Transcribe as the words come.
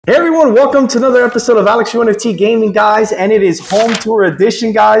Hey everyone, welcome to another episode of Alex UNFT Gaming, guys, and it is home tour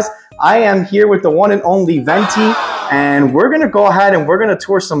edition, guys. I am here with the one and only Venti, and we're gonna go ahead and we're gonna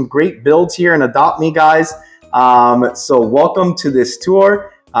tour some great builds here and Adopt Me, guys. So welcome to this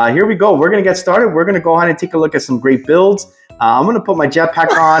tour. Here we go. We're gonna get started. We're gonna go ahead and take a look at some great builds. I'm gonna put my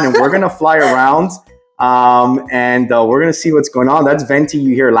jetpack on and we're gonna fly around, and we're gonna see what's going on. That's Venti.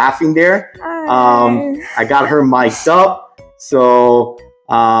 You hear laughing there. I got her mic'd up, so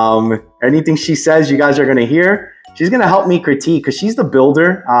anything she says, you guys are gonna hear. She's gonna help me critique because she's the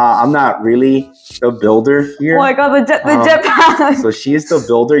builder. I'm not really the builder here. Oh my god, the jetpack! So she is the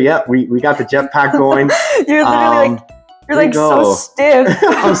builder. Yeah, we got the jetpack going. You're literally like so stiff.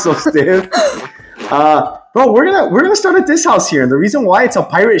 I'm so stiff. Bro, we're gonna start at this house here, and the reason why it's a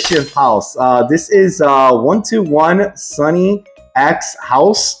pirate ship house. This is 121 Sunny X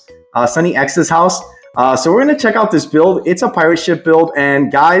house. Sunny X's house. So we're gonna check out this build. It's a pirate ship build,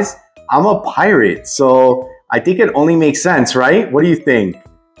 and guys, I'm a pirate, so I think it only makes sense, right? What do you think?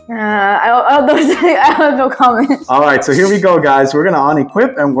 I have no comments. All right, so here we go, guys. We're gonna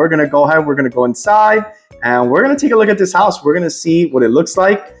unequip, and we're gonna go ahead. We're gonna go inside, and we're gonna take a look at this house. We're gonna see what it looks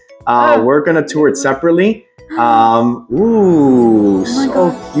like. We're gonna tour it separately. Ooh,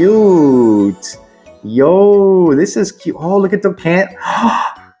 so cute. Yo, this is cute. Oh, look at the can.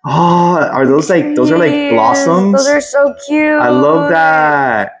 Oh, are those like, those are like blossoms? Those are so cute. I love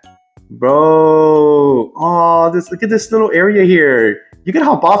that. Bro. Oh, look at this little area here. You can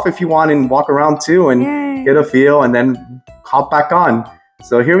hop off if you want and walk around too and get a feel and then hop back on.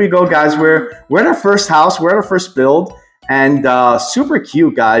 So here we go, guys. We're at our first house. We're at our first build. And super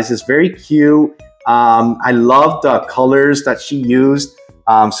cute, guys. It's very cute. I love the colors that she used.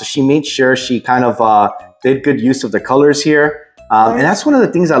 So she made sure she kind of did good use of the colors here. And that's one of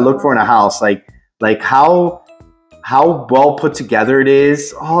the things I look for in a house, like how well put together it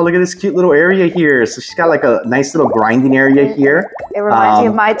is. Oh, look at this cute little area here. So she's got like a nice little grinding area here. It reminds me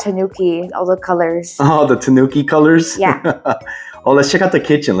of my Tanuki, all the colors. Oh, the Tanuki colors? Yeah. Oh, let's check out the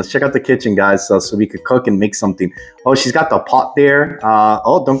kitchen. Let's check out the kitchen, guys, so we could cook and make something. Oh, she's got the pot there.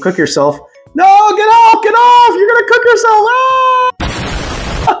 Oh, don't cook yourself. No, get off, get off. You're going to cook yourself. Ah!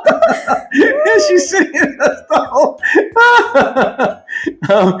 She's sitting in the stove.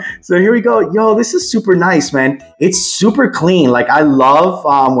 So here we go. Yo, this is super nice, man. It's super clean. Like, I love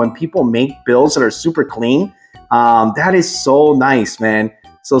when people make builds that are super clean. That is so nice, man.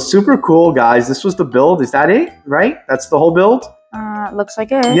 So super cool, guys. This was the build. Is that it? Right? That's the whole build? Looks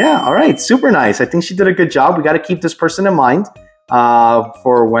like it. Yeah, all right. Super nice. I think she did a good job. We got to keep this person in mind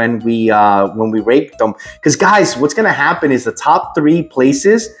for when we rate them. Because guys, what's gonna happen is the top three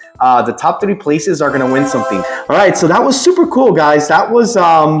places are gonna win something. All right, so that was super cool, guys. That was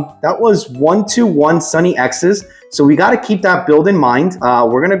 121 Sunny X's. So we got to keep that build in mind.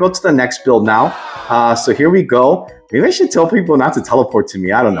 We're gonna go to the next build now. So here we go. Maybe I should tell people not to teleport to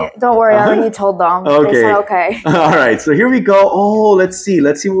me. I don't know. Don't worry, I already told them. Okay. They said okay. All right, so here we go. Oh, let's see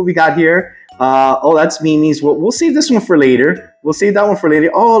what we got here. Oh, that's Mimi's. We'll save this one for later. We'll save that one for later.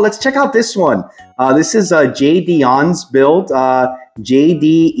 Oh, let's check out this one. This is JD Eon's build.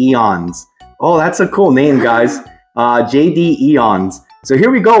 JD Eons. Oh, that's a cool name, guys. JD Eons. So here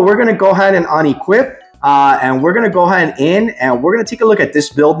we go. We're going to go ahead and unequip. And we're going to go ahead and we're going to take a look at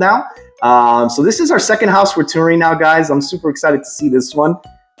this build now. So this is our second house we're touring now, guys. I'm super excited to see this one.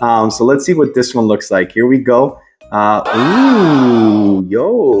 So let's see what this one looks like. Here we go. Ooh,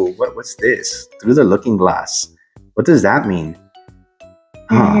 yo, what's this? Through the looking glass. What does that mean?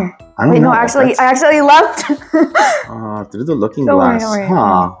 Huh. I don't know. No, actually, I actually left. Through the looking glass. Huh.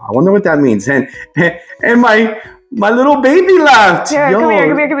 I wonder what that means. And my little baby left. Here, yo, come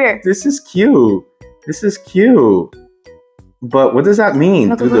here. This is cute. This is cute. But what does that mean?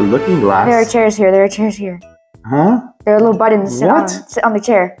 Look, through the looking glass. There are chairs here. Huh? There are little buttons. Sit on the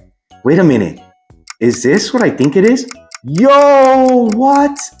chair. Wait a minute. Is this what I think it is? Yo,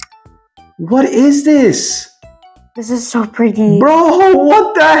 what? What is this? This is so pretty. Bro,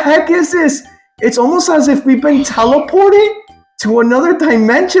 what the heck is this? It's almost as if we've been teleported to another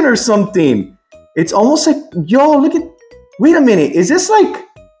dimension or something. It's almost like, yo, look at, wait a minute. Is this like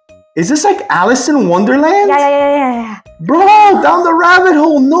Alice in Wonderland? Yeah. Bro, down the rabbit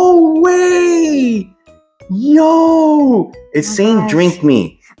hole. No way. Yo, it's saying drink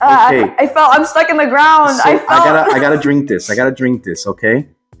me. Okay. I'm stuck in the ground. So I gotta drink this. Okay.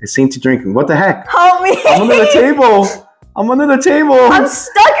 It seemed to drink me. What the heck? Help me! I'm under the table. I'm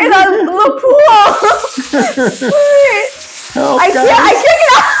stuck in the pool. Help, I can't get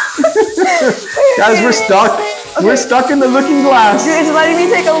out. Guys, we're stuck. Okay. We're stuck in the looking glass. Dude, it's letting me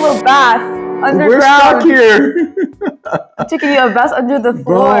take a little bath. We're stuck here. I'm taking you a bus under the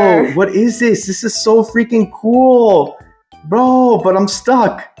floor. Bro, what is this? This is so freaking cool. Bro, but I'm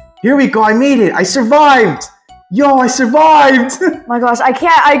stuck. Here we go. I made it. I survived. Yo, I survived. Oh my gosh, I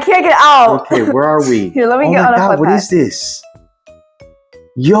can't get out. Okay, where are we? Here, let me get on a footpath. What is this?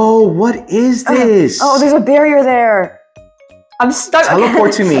 Yo, what is this? Oh, there's a barrier there. I'm stuck.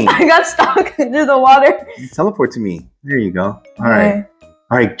 Teleport to me. I got stuck under the water. Teleport to me. There you go. All right.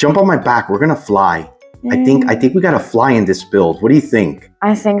 All right, jump on my back. We're gonna fly. I think we gotta fly in this build. What do you think?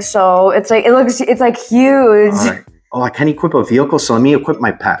 I think so. It's like huge. All right. Oh, I can't equip a vehicle, so let me equip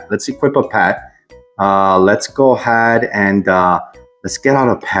my pet. Let's equip a pet. Let's go ahead and let's get out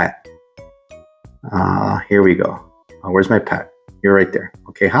a pet. Here we go. Where's my pet? You're right there.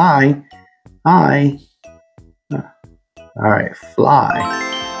 Okay, hi. Hi. All right, fly.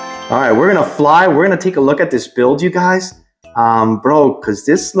 All right, we're gonna fly. We're gonna take a look at this build, you guys. Bro, because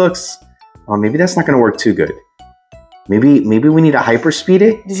this looks... Oh, maybe that's not gonna work too good. Maybe we need to hyperspeed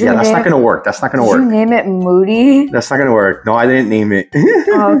it. Yeah, that's not gonna work. That's not gonna work. Did you name it Moody? That's not gonna work. No, I didn't name it.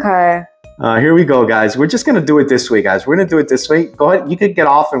 Okay. Here we go, guys. We're just gonna do it this way, guys. We're gonna do it this way. Go ahead. You could get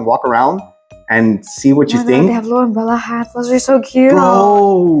off and walk around and see what you think. They have little umbrella hats. Those are so cute.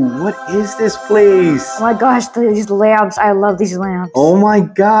 Bro, what is this place? Oh my gosh, these lamps. I love these lamps. Oh my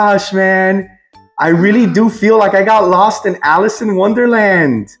gosh, man. I really do feel like I got lost in Alice in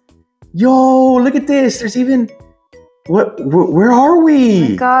Wonderland. Yo, look at this. There's even... Where are we? Oh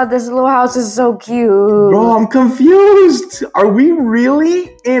my god, this little house is so cute. Bro, I'm confused. Are we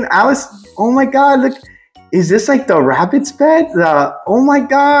really in Alice? Oh my god, look. Is this like the rabbit's bed? Oh my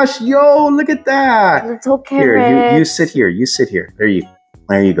gosh, yo, look at that. Little carrots. Here, you sit here. You sit here. There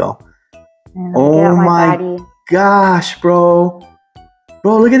you go. Oh my gosh, bro.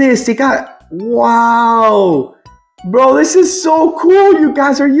 Bro, look at this. They got... Wow. Bro, this is so cool. You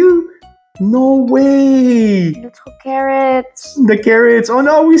guys, are you... No way! Little carrots. The carrots. Oh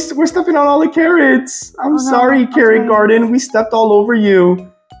no, we're stepping on all the carrots. I'm sorry, Carrot Garden. We stepped all over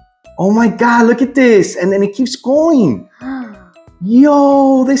you. Oh my god, look at this. And then it keeps going.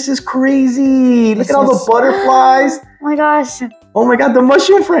 Yo, this is crazy. Look at all the butterflies. Oh my gosh. Oh my god, the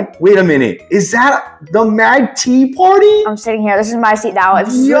mushroom friend. Wait a minute. Is that the Mag Tea Party? I'm sitting here. This is my seat now.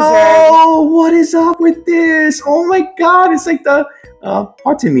 Yo, what is up with this? Oh my god, it's like the...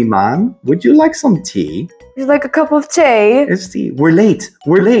 pardon me, ma'am. Would you like some tea? Would you like a cup of tea? It's tea. We're late.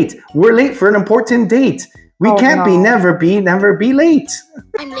 We're late. We're late for an important date. We can't never be late.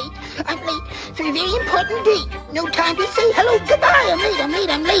 I'm late. I'm late for a very important date. No time to say hello, goodbye.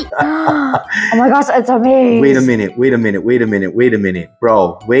 I'm late. Oh my gosh, it's amazing. Wait a minute.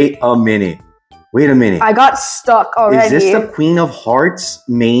 Bro, wait a minute. I got stuck already. Is this the Queen of Hearts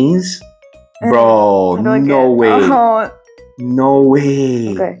maze? Bro, no way. No way.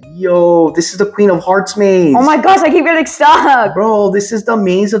 Okay. Yo, this is the Queen of Hearts maze. Oh my gosh, I keep getting stuck. Bro, this is the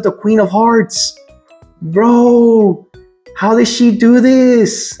maze of the Queen of Hearts. Bro, how did she do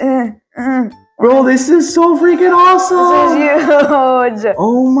this? Bro, this is so freaking awesome. This is huge.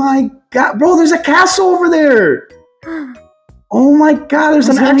 Oh my god. Bro, there's a castle over there. Oh my god, there's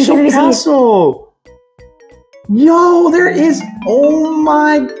an actual castle. Yo, there is. Oh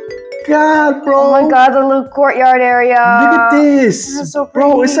my god, bro. Oh my god, the little courtyard area. Look at this. This is so pretty.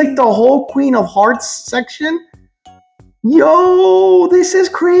 Bro, it's like the whole Queen of Hearts section. Yo, this is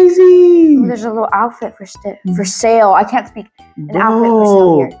crazy. There's a little outfit for sale. I can't speak. An outfit for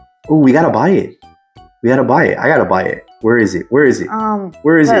sale here. Oh, we gotta buy it. I gotta buy it. Where is it? Where's the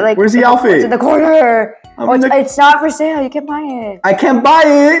outfit? It's in the corner. It's not for sale. You can buy it. I can't buy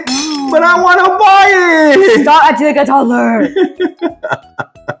it, but I want to buy it. Stop acting like a toddler.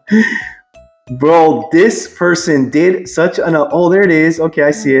 Bro, this person did such an... Oh, there it is. Okay,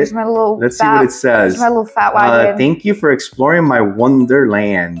 I see it. Let's see what it says. My little fat wagon. Thank you for exploring my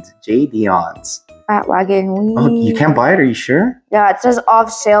Wonderland. J. Dion's. Fat wagon. Oh, you can't buy it? Are you sure? Yeah, it says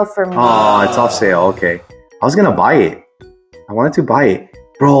off sale for me. Oh, it's off sale. Okay. I was going to buy it. I wanted to buy it.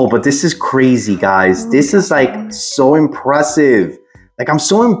 Bro, but this is crazy, guys. This is like so impressive. Like, I'm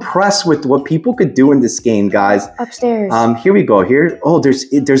so impressed with what people could do in this game, guys. Upstairs. Here we go. Here. Oh, there's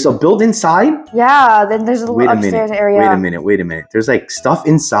a build inside? Yeah, then there's a little upstairs area. Wait a minute. There's like stuff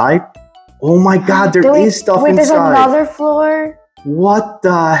inside? Oh my god, there is stuff inside. Wait, there's another floor? What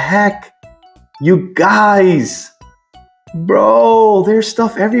the heck? You guys. Bro, there's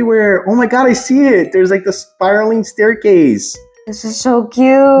stuff everywhere. Oh my god, I see it. There's like the spiraling staircase. This is so cute.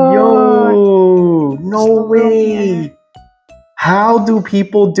 Yo, no way. How do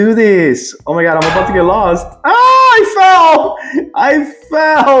people do this? Oh my god, I'm about to get lost. Ah, I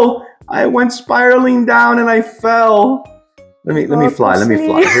fell. I went spiraling down and I fell. Let me fly.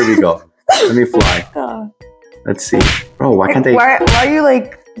 Here we go. Let me fly. Let's see. Bro, why can't they?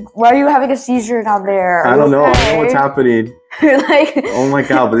 Why are you having a seizure down there? I don't know. I don't know what's happening. Like, oh my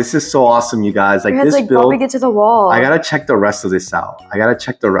god, but this is so awesome, you guys. Like this build, bumping into the wall. I gotta check the rest of this out.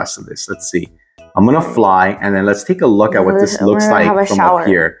 Let's see. I'm gonna fly and then let's take a look at what this looks like from up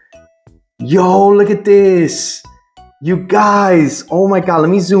here. Yo, look at this. You guys, oh my god, let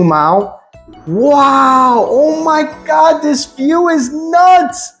me zoom out. Wow, oh my god, this view is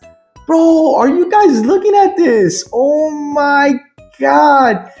nuts. Bro, are you guys looking at this? Oh my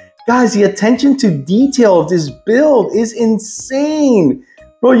god. Guys, the attention to detail of this build is insane.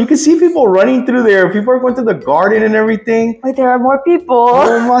 Bro, you can see people running through there. People are going to the garden and everything. Wait, there are more people.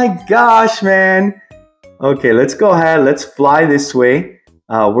 Oh my gosh, man. Okay, let's go ahead. Let's fly this way.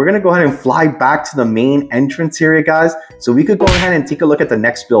 We're going to go ahead and fly back to the main entrance area, guys. So we could go ahead and take a look at the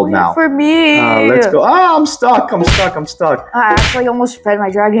next build now. For me. Let's go. Ah, I'm stuck. I actually almost fed my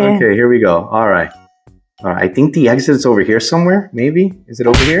dragon. Okay, here we go. All right. I think the exit's over here somewhere. Maybe. Is it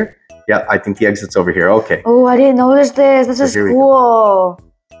over here? Yeah, I think the exit's over here. Okay. Oh, I didn't notice this. This is cool.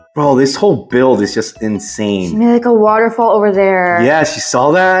 Bro, this whole build is just insane. She made like a waterfall over there. Yeah, she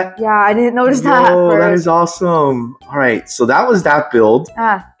saw that? Yeah, I didn't notice that. Oh, that is awesome. All right, so that was that build. Go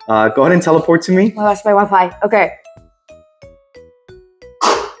ahead and teleport to me. Oh my gosh, my Wi-Fi. Okay.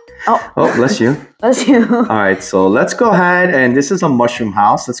 Oh, bless you. Bless you. All right, so let's go ahead, and this is a mushroom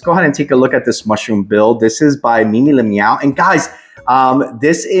house. Let's go ahead and take a look at this mushroom build. This is by Mimi Le Meow. And guys,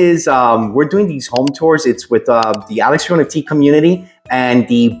 this is, we're doing these home tours. It's with the Alex Fiona T community and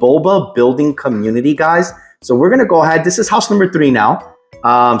the Boba building community, guys. So we're gonna go ahead. This is house number 3 now.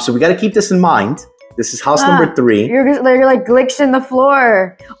 So we gotta keep this in mind. This is house number 3. You're like glitched in the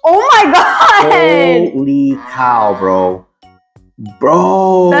floor. Oh my god! Holy cow, bro.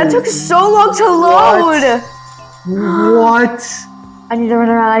 Bro. That took so long to load. What? I need to run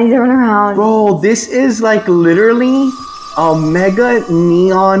around. Bro, this is like literally a mega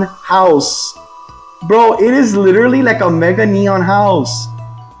neon house. Bro, it is literally like a mega neon house.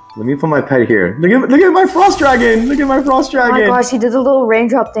 Let me put my pet here. Look at my frost dragon. Oh my gosh, he did the little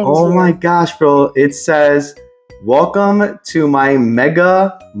raindrop thing. Oh my gosh, bro. It says, welcome to my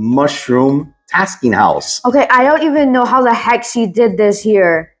mega mushroom tasking house. Okay, I don't even know how the heck she did this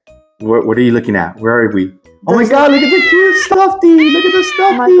here. What are you looking at? Where are we? Oh my god, look at the cute stuffy. Look at the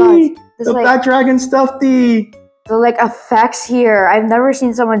stuffy. Oh my gosh. The Fat Dragon stuffy. The like effects here. I've never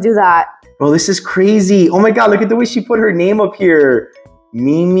seen someone do that. Bro, this is crazy. Oh my god, look at the way she put her name up here.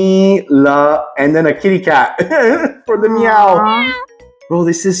 Mimi La, and then a kitty cat for the meow. Bro,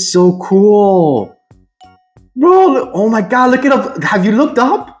 this is so cool. Bro, look, oh my god, look it up. Have you looked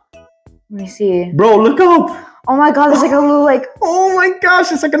up? Let me see. Bro, look up. Oh my god, there's like a little like... Oh my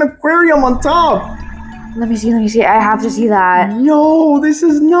gosh, it's like an aquarium on top. Let me see. I have to see that. Yo, this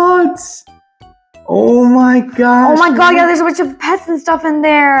is nuts. Oh my gosh. Oh my god, yeah, there's a bunch of pets and stuff in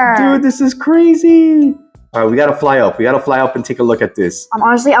there. Dude, this is crazy. All right, we gotta fly up. We gotta fly up and take a look at this.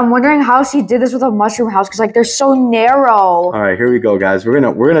 I'm wondering how she did this with a mushroom house because like they're so narrow. All right, here we go, guys. We're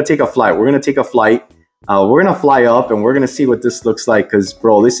gonna take a flight. We're gonna fly up and we're gonna see what this looks like. Cause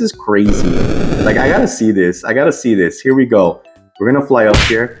bro, this is crazy. Like I gotta see this. Here we go. We're gonna fly up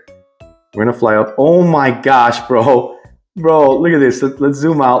here. We're gonna fly up. Oh my gosh, bro. Bro, look at this. Let's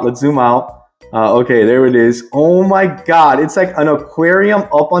zoom out. Okay, there it is. Oh my god, it's like an aquarium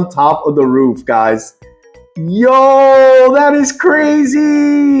up on top of the roof, guys. Yo, that is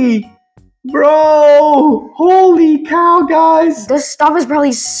crazy. Bro, holy cow, guys. This stuff is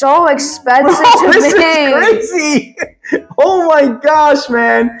probably so expensive to make. This is crazy. Oh my gosh,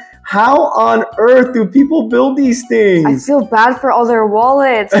 man. How on earth do people build these things? I feel bad for all their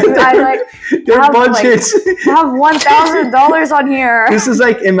wallets. Their budgets. I have $1,000 on here. This is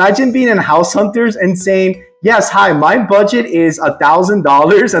like, imagine being in House Hunters and saying, yes, hi, my budget is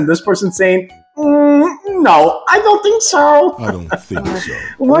 $1,000. And this person saying, no, I don't think so. I don't think so.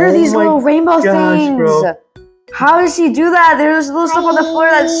 What are these little rainbow things? Bro. How does she do that? There's little stuff on the floor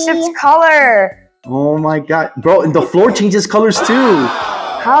that shifts color. Oh my god. Bro, and the floor changes colors too.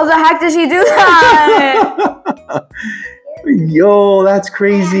 How the heck does she do that? Yo, that's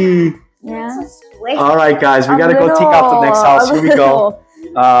crazy. Yeah. All right, guys, we gotta go take out the next house. Here we go.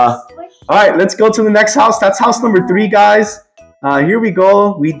 All right, let's go to the next house. That's house number 3, guys. Here we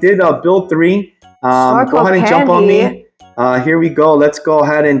go. We did build 3. Go ahead and jump on me. Here we go. Let's go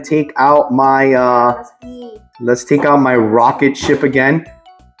ahead and take out my rocket ship again.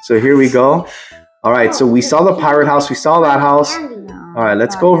 So here we go. All right, so we saw the pirate house. We saw that house. All right,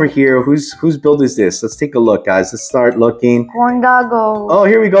 let's go over here. Whose build is this? Let's take a look, guys. Let's start looking. Corn doggo. Oh,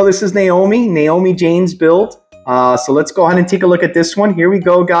 here we go. This is Naomi Jane's build. So let's go ahead and take a look at this one. Here we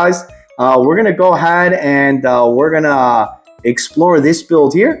go, guys. we're going to go ahead and we're going to explore this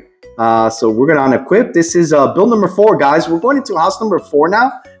build here. So we're going to unequip. This is build number 4, guys. We're going into house number 4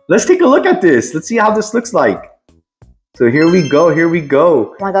 now. Let's take a look at this. Let's see how this looks like. So here we go. Here we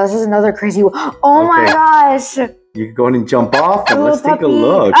go. Oh my gosh, this is another crazy one. Oh my gosh. You can go ahead and jump off and let's take a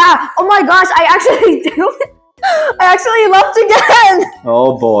look. Ah, oh my gosh, I actually left again.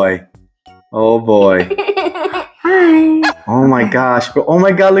 Oh boy. Oh boy. Hi. Oh my gosh, bro. Oh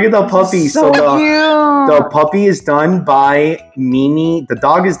my god, look at the puppy. So cute. The puppy is done by Mimi. The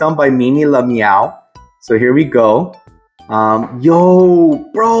dog is done by Mimi La Meow. So here we go. Yo,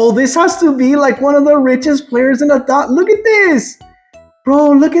 bro, this has to be like one of the richest players in the dot. Look at this.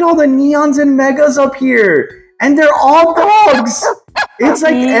 Bro, look at all the neons and megas up here. And they're all dogs. It's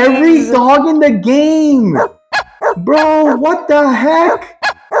like every dog in the game. Bro, what the heck?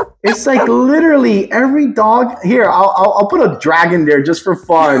 It's like literally every dog. Here, I'll put a dragon there just for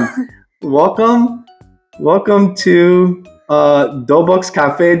fun. Welcome to Dobucks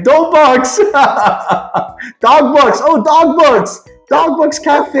Cafe. Dobucks! Dogbucks! Oh, Dogbucks! Dogbucks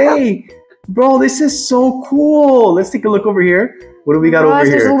Cafe! Bro, this is so cool. Let's take a look over here. What do we got over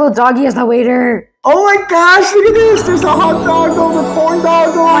here? There's a little doggy as the waiter. Oh my gosh, look at this. There's a hot dog, the corn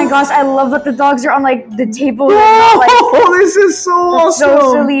dog. Oh my gosh, I love that the dogs are on like the table. Oh, this is so awesome.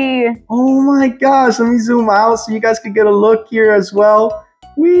 So silly. Oh my gosh, let me zoom out so you guys can get a look here as well.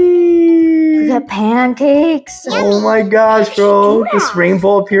 Whee! We got pancakes. Oh my gosh, bro. This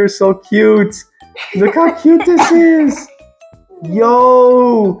rainbow up here is so cute. Look how cute this is.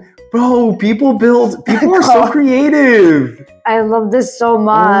 Yo, bro, people are so creative. I love this so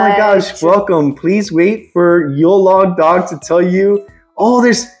much. Oh my gosh, welcome. Please wait for Yule Log Dog to tell you. Oh,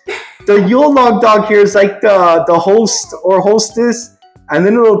 there's the Yule Log Dog here is like the host or hostess, and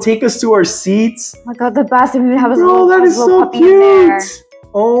then it'll take us to our seats. Oh my god, the bathroom even has a bro, little, that is so puppy in there. cute.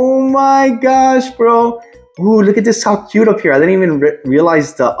 Oh my gosh, bro. Ooh, look at this, how cute up here. I didn't even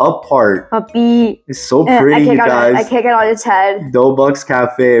realize the up part. Puppy. It's so pretty, you guys. I can't get on its head. Dobucks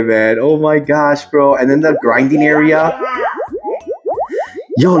Cafe, man. Oh my gosh, bro. And then the grinding area.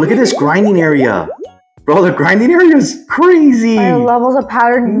 Yo, look at this grinding area. Bro, the grinding area is crazy. I love all the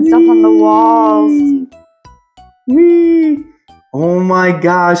patterns and stuff on the walls. Wee. Oh my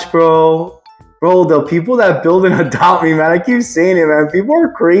gosh, bro. Bro, the people that build and adopt me, man. I keep saying it, man. People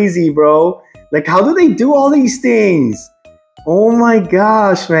are crazy, bro. Like, how do they do all these things? Oh my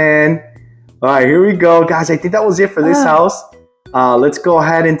gosh, man. All right, here we go. Guys, I think that was it for this house. Let's go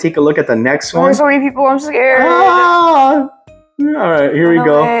ahead and take a look at the next one. There's so many people. I'm scared. Ah! All right, here we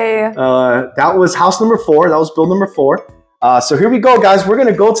go. Way. That was house number 4. That was build number 4. So here we go, guys. We're going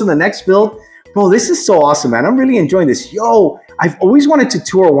to go to the next build. Bro, this is so awesome, man. I'm really enjoying this. Yo, I've always wanted to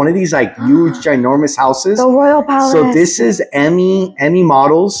tour one of these like huge, ginormous houses. The Royal Palace. So this is Emmy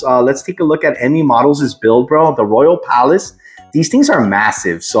Models. Let's take a look at Emmy Models' build, bro. The Royal Palace. These things are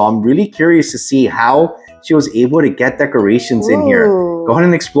massive. So I'm really curious to see how she was able to get decorations in here. Go ahead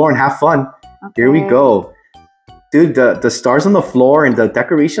and explore and have fun. Okay. Here we go. Dude, the stars on the floor and the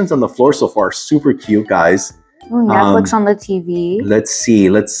decorations on the floor so far are super cute, guys. Ooh, Netflix on the TV. Let's see.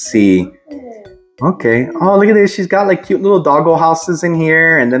 Okay. Oh, look at this. She's got like cute little doggo houses in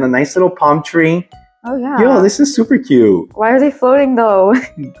here and then a nice little palm tree. Oh, yeah. Yo, this is super cute. Why are they floating, though?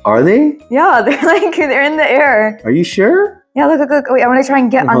 Are they? Yeah, they're in the air. Are you sure? Yeah, look. Wait, I'm going to try and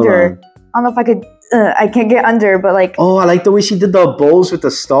get under. I don't know if I could. I can't get under, but like... Oh, I like the way she did the bowls with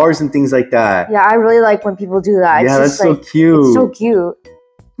the stars and things like that. Yeah, I really like when people do that. Yeah, it's that's so cute. It's so cute.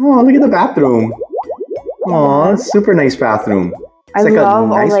 Oh, look at the bathroom. Oh, super nice bathroom. It's like a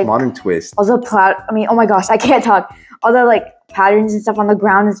nice modern twist. All the oh my gosh, I can't talk. All the like patterns and stuff on the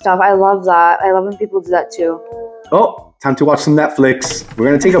ground and stuff. I love that. I love when people do that too. Oh, time to watch some Netflix. We're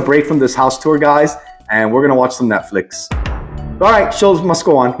going to take a break from this house tour, guys, and we're going to watch some Netflix. All right, shows must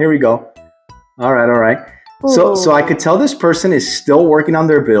go on. Here we go. All right. So I could tell this person is still working on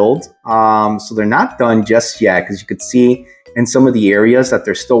their build. So they're not done just yet because you could see in some of the areas that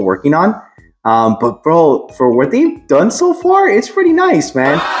they're still working on. But bro, for what they've done so far, it's pretty nice,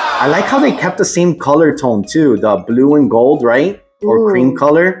 man. I like how they kept the same color tone too, the blue and gold, right? Or cream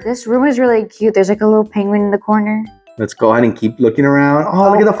color. This room is really cute. There's like a little penguin in the corner. Let's go ahead and keep looking around.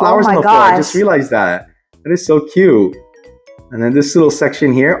 Oh, look at the flowers on the floor. I just realized that. That is so cute. And then this little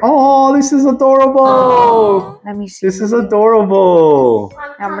section here. Oh, this is adorable. Oh, let me see. This is adorable.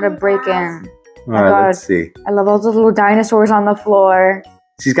 I'm going to break in. All right, let's see. I love all the little dinosaurs on the floor.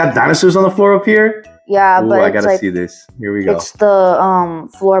 She's got dinosaurs on the floor up here? Yeah, Ooh, but I it's gotta like see this. Here we go. it's the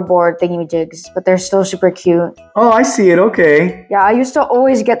floorboard thingy-majigs, but they're still super cute. Oh, I see it. Okay. Yeah, I used to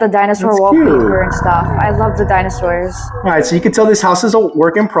always get the dinosaur That's wallpaper cute. and stuff. I love the dinosaurs. All right, so you can tell this house is a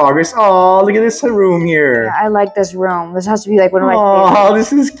work in progress. Oh, look at this room here. Yeah, I like this room. This has to be like one of my favorites. Oh,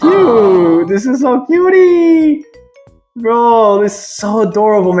 this is cute. This is so cutie. Bro, this is so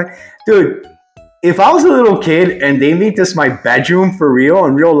adorable, man. Dude, if I was a little kid and they made this my bedroom for real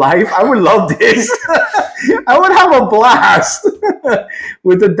in real life, I would love this. I would have a blast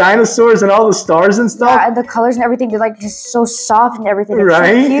with the dinosaurs and all the stars and stuff. Yeah, and the colors and everything, they're like just so soft and everything. It's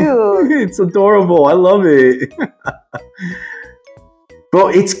Right? so cute. It's adorable. I love it. Bro,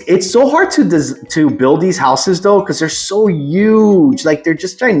 it's so hard to build these houses though because they're so huge. Like they're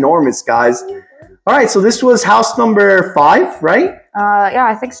just ginormous, guys. All right, so this was house number 5, right? Yeah,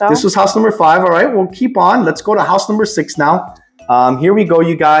 I think so. This was house number 5. All right, we'll keep on. Let's go to house number 6 now. Here we go,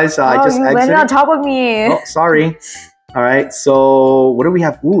 you guys. I just you landed on top of me. Oh, sorry. All right, so what do we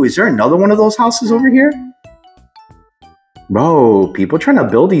have? Ooh, is there another one of those houses over here? Bro, people trying to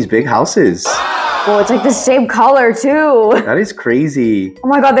build these big houses. Well, it's like the same color too. That is crazy. Oh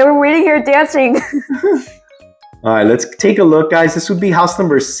my god, they were waiting here dancing. All right, let's take a look, guys. This would be house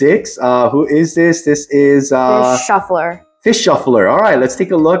number 6. Who is this? This is Fish Shuffler. Fish Shuffler. All right, let's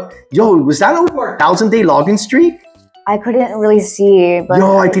take a look. Yo, was that over a 1,000-day login streak? I couldn't really see, but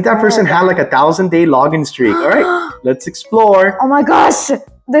Yo, I think that person had like a 1,000-day login streak. All right, let's explore. Oh my gosh,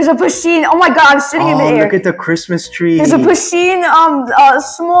 there's a pusheen. Oh my god, I'm sitting in the air. Look at the Christmas tree. There's a pusheen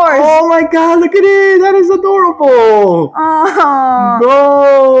s'mores. Oh my god, look at it. That is adorable. Oh.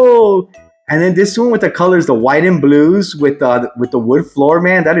 Bro. And then this one with the colors, the white and blues with the wood floor,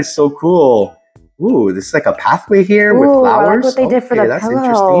 man. That is so cool. Ooh, this is like a pathway here with flowers. I like what they did for the that's pillow.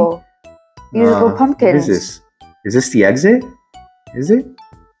 interesting. These little pumpkins. What is this? Is this the exit? Is it?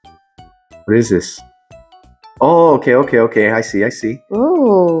 What is this? Oh, okay. I see.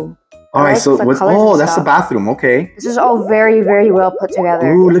 Ooh. All right, like so the what? colors Oh, and that's the stuff. bathroom. Okay. This is all very, very well put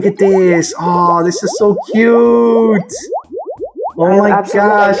together. Ooh, look at this. Oh, this is so cute. Oh my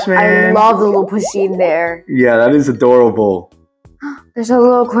gosh, man. I love the little pusheen there. Yeah, that is adorable. There's a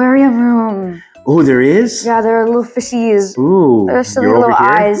little aquarium room. Oh, there is? Yeah, there are little fishies. Ooh. There's silly you're over little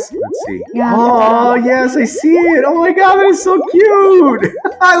here? eyes. Let's see. Yeah, Oh, yes, I see it. Oh my god, that is so cute.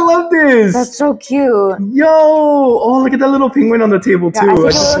 I love this. That's so cute. Yo. Oh, look at that little penguin on the table, too. Yeah, I think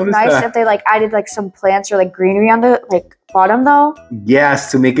it just would look noticed nice that. if they like added like some plants or like greenery on the like bottom though. Yes,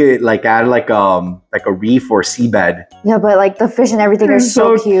 to make it like add like a reef or seabed. Yeah, but like the fish and everything are It's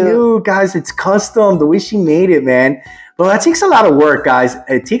so cute. guys. It's custom. The way she made it, man. But that takes a lot of work, guys.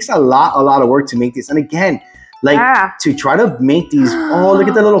 It takes a lot of work to make this. And again, like to try to make these. Oh, look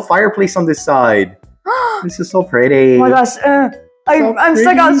at the little fireplace on this side. This is so pretty. Oh my gosh, I'm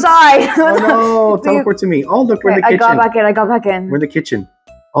stuck outside. Oh no! Teleport to me. Oh look, we're in the kitchen. I got back in. We're in the kitchen.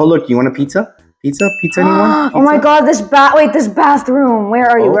 Oh look, you want a pizza? Pizza, anyone? Oh my god, this bathroom. Where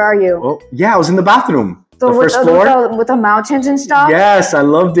are you? Where are you? Oh yeah, I was in the bathroom. The first floor with the mountains and stuff. Yes, I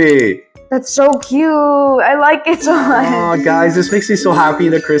loved it. That's so cute. I like it so much. Oh, guys, this makes me so happy.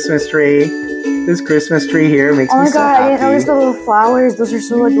 The Christmas tree. This Christmas tree here makes me so happy. I didn't notice the little flowers. Those are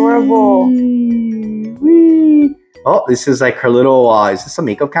so adorable. Wee. Oh, this is like her little, is this a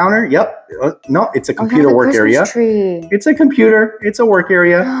makeup counter? Yep. No, it's a computer work area. Tree. It's a computer. It's a work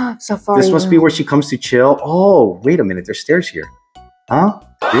area. Safari. This must be where she comes to chill. Oh, wait a minute. There's stairs here. Huh?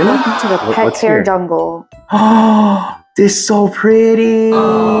 Really? Welcome to the pet care jungle. Oh, this is so pretty.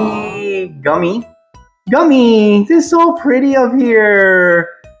 Gummy. This is so pretty up here.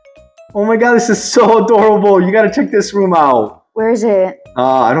 Oh my god, this is so adorable. You gotta check this room out. Where is it?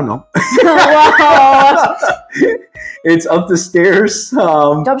 I don't know. Wow. It's up the stairs.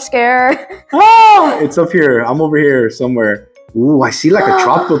 Jump scare. It's up here. I'm over here somewhere. Ooh, I see like a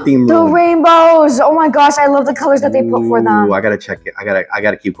tropical theme room. The rainbows. Oh my gosh, I love the colors that they put for them. Ooh, I gotta check it. I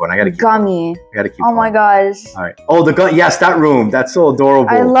gotta keep going. Gummy. I gotta keep going. Oh my gosh. All right. Oh, the gun. Yes, that room. That's so adorable.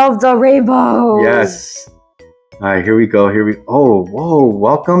 I love the rainbows. Yes. All right, here we go. Oh, whoa!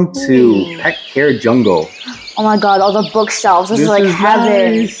 Welcome to Pet Care Jungle. Oh my god, all the bookshelves. This is like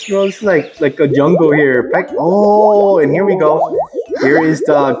heaven. Nice. Bro, it's like a jungle here. Oh, and here we go. Here is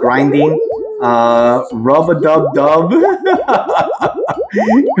the grinding. Rub-a-dub-dub.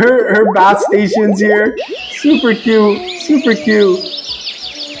 her bath station's here. Super cute.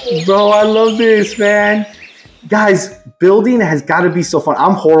 Bro, I love this, man. Guys, building has got to be so fun.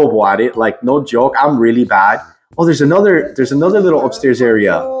 I'm horrible at it. Like, no joke. I'm really bad. Oh, there's another little upstairs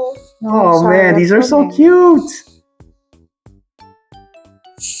area. Oh man, these are so cute.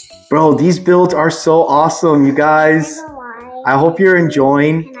 Bro, these builds are so awesome, you guys. I hope you're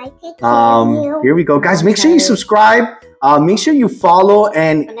enjoying. Here we go, guys. Make sure you subscribe. Make sure you follow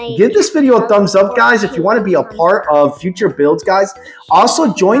and give this video a thumbs up, guys, if you want to be a part of future builds, guys.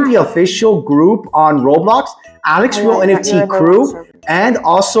 Also, join the official group on Roblox, Alex Real NFT Crew, and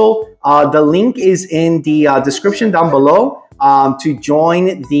also the link is in the description down below to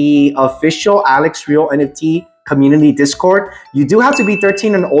join the official Alex Real NFT community Discord. You do have to be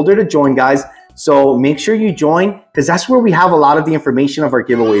 13 and older to join, guys. So make sure you join because that's where we have a lot of the information of our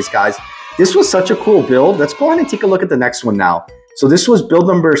giveaways, guys. This was such a cool build. Let's go ahead and take a look at the next one now. So this was build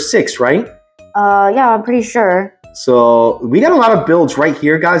number 6, right? Yeah, I'm pretty sure. So we got a lot of builds right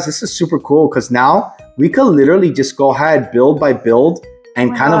here, guys. This is super cool because now we could literally just go ahead build by build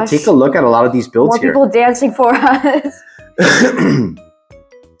and kind of take a look at a lot of these builds here. More people dancing for us.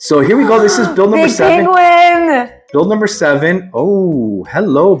 So here we go. This is build number 7. Penguin. Build number 7. Oh,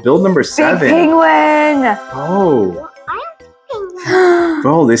 hello. Build number 7. Big penguin. Oh.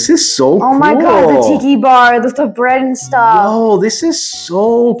 Bro, this is so cool. Oh my god, the tiki bar with the bread and stuff. Oh, this is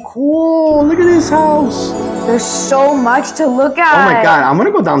so cool. Look at this house. There's so much to look at. Oh my god, I'm going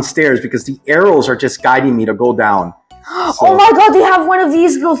to go downstairs because the arrows are just guiding me to go down. So. Oh my god, they have one of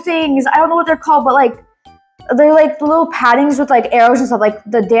these little things. I don't know what they're called, but like, they're like little paddings with like arrows and stuff, like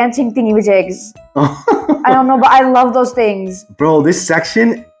the dancing thingy-majigs. I don't know, but I love those things. Bro, this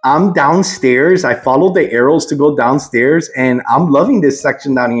section, I'm downstairs. I followed the arrows to go downstairs, and I'm loving this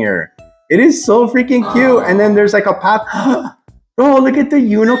section down here. It is so freaking cute. And then there's like a path. Bro, look at the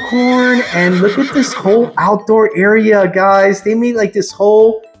unicorn, and look at this whole outdoor area, guys. They made like this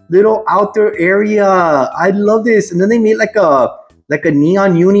whole little outdoor area. I love this. And then they made like a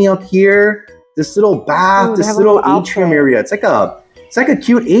neon uni up here. This little bath, this little atrium area. It's like a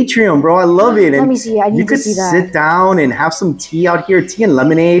cute atrium, bro. I love it. And let me see. I need to see that. You could sit down and have some tea out here, tea and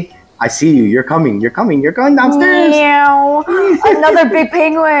lemonade. I see you. You're coming. You're coming. You're going downstairs. Meow. Another big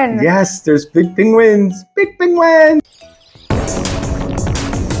penguin. Yes, there's big penguins. Big penguins.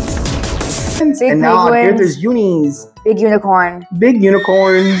 And now out here there's unis. Big unicorn. Big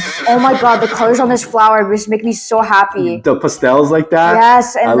unicorns. Oh my god, the colors on this flower just make me so happy. The pastels like that?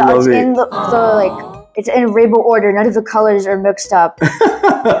 Yes, and it's in the like, it's in rainbow order. None of the colors are mixed up.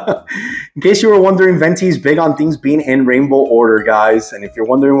 In case you were wondering, Venti's big on things being in rainbow order, guys. And if you're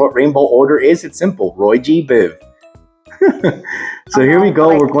wondering what rainbow order is, it's simple. Roy G. Biv. So here we go.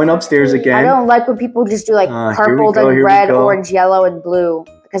 Like, we're going upstairs again. I don't like when people just do like purple, then red, orange, yellow, and blue.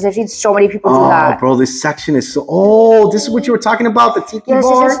 Because I've seen so many people do that. Oh, bro, this section is so... Oh, this is what you were talking about, the tiki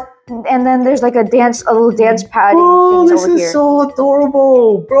bar? Yes. And then there's like a little dance pad. Oh, this is so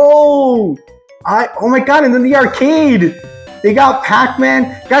adorable, bro. Oh my god, and then the arcade. They got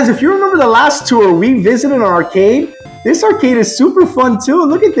Pac-Man. Guys, if you remember the last tour, we visited an arcade. This arcade is super fun too.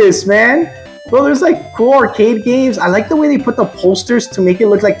 Look at this, man. Bro, there's like cool arcade games. I like the way they put the posters to make it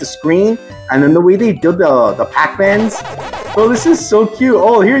look like the screen. And then the way they did the Pac-Mans. Bro, this is so cute.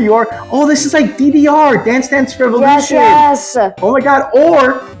 Oh, here you are. Oh, this is like DDR, Dance Dance Revolution. Yes. Oh my god.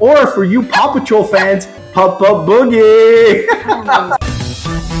 Or for you Paw Patrol fans, Pop Up Boogie.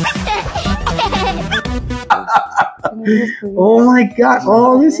 Oh my god.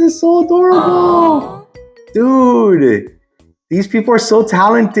 Oh, this is so adorable. Dude, these people are so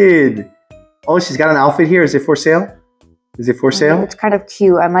talented. Oh, she's got an outfit here. Is it for sale? Is it for sale? It's kind of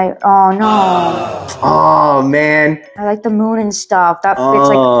cute. I might... Oh, no. Oh, man. I like the moon and stuff. That fits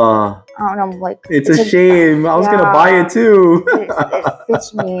like... I don't know, like... It's a shame. I was going to buy it, too. It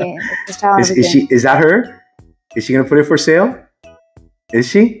fits me. Is that her? Is she going to put it for sale? Is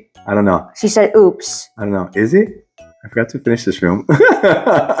she? I don't know. She said, oops. I don't know. Is it? I forgot to finish this room.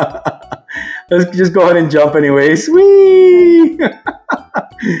 Let's just go ahead and jump anyway. Sweet!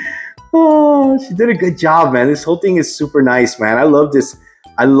 Oh, she did a good job, man. This whole thing is super nice, man. I love this.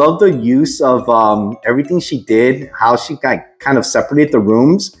 I love the use of everything she did, how she kind of separated the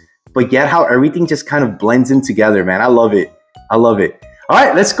rooms, but yet how everything just kind of blends in together, man. I love it. I love it. All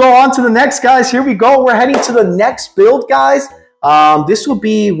right, let's go on to the next, guys. Here we go. We're heading to the next build, guys. This will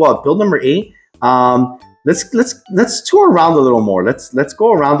be what, build number 8. Let's tour around a little more. Let's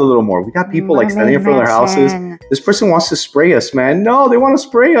go around a little more. We got people like standing in front of their houses. This person wants to spray us, man. No, they want to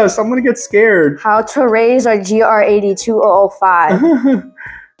spray us. I'm gonna get scared. How to raise our GR82005.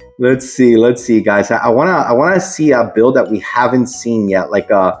 Let's see, guys. I wanna see a build that we haven't seen yet, like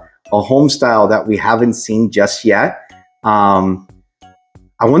a home style that we haven't seen just yet. I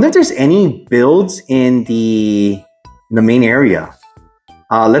wonder if there's any builds in the main area.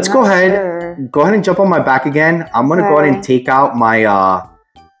 Let's go ahead. Go ahead and jump on my back again. I'm gonna go ahead and take out my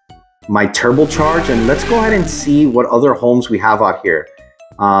my turbocharge, and let's go ahead and see what other homes we have out here.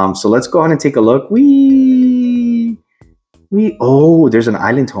 So let's go ahead and take a look. Whee! There's an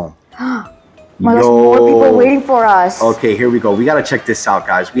island home. My gosh, more people waiting for us. Okay, here we go. We gotta check this out,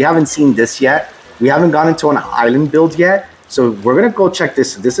 guys. We haven't seen this yet. We haven't gone into an island build yet. So we're gonna go check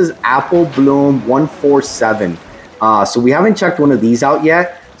this. This is Apple Bloom 147. So we haven't checked one of these out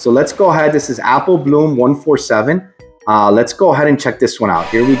yet. So let's go ahead. This is Apple Bloom 147. Let's go ahead and check this one out.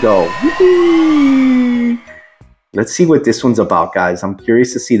 Here we go. Let's see what this one's about, guys. I'm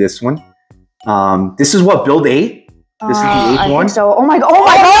curious to see this one. This is what, build 8? This is the 8th one? So, oh my god!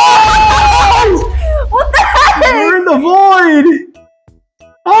 What the heck? We're in the void!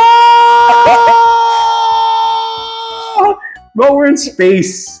 Oh! Bro, we're in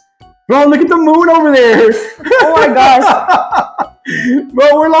space. Bro, look at the moon over there. Oh my gosh.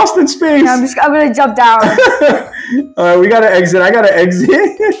 Bro, we're lost in space. I'm gonna jump down. Alright, we gotta exit. I gotta exit.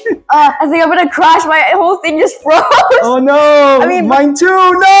 I think I'm gonna crash. My whole thing just froze. Oh no! I mean, mine too.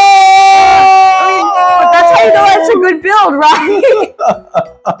 No! I mean, that's how you know it's a good build, right?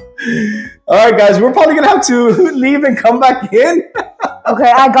 Alright, guys, we're probably gonna have to leave and come back in.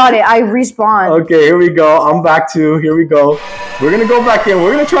 Okay, I got it. I respawned. Okay, here we go. I'm back too. Here we go. We're gonna go back in.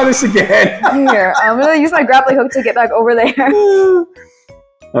 We're gonna try this again. Here, I'm gonna use my grappling hook to get back over there.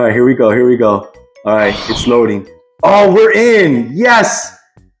 Alright, here we go. Here we go. Alright, it's loading. Oh, we're in. Yes.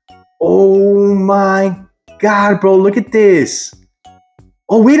 Oh my god, bro. Look at this.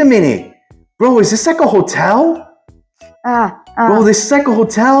 Oh, wait a minute. Bro, is this like a hotel? Bro, this is like a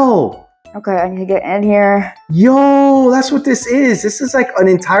hotel. Okay, I need to get in here. Yo, that's what this is. This is like an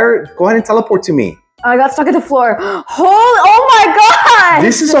entire... Go ahead and teleport to me. I got stuck at the floor. Oh my god!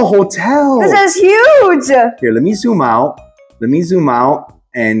 This is a hotel. This is huge. Here, let me zoom out. Let me zoom out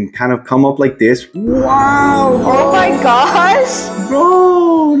and kind of come up like this. Wow. Oh my gosh.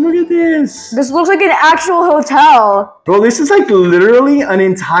 Bro, look at this. This looks like an actual hotel. Bro, this is like literally an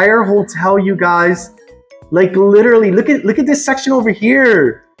entire hotel, you guys. Like literally, look at this section over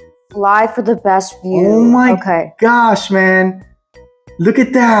here. Fly for the best view. Oh my gosh, man. Look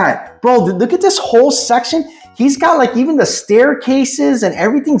at that. Bro, look at this whole section. He's got like even the staircases and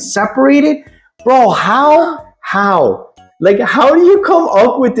everything separated. Bro, how? Like, how do you come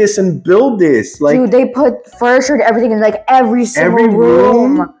up with this and build this? Like, dude, they put furniture and everything in like every single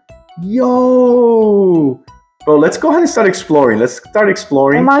room. Yo. Bro, let's go ahead and start exploring. Let's start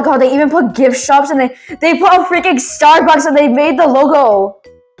exploring. Oh my god, they even put gift shops and they put a freaking Starbucks and they made the logo.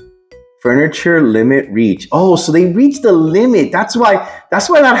 Furniture limit reach. Oh, so they reached the limit. That's why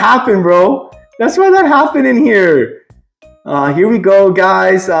that happened, bro. That's why that happened in here. Here we go,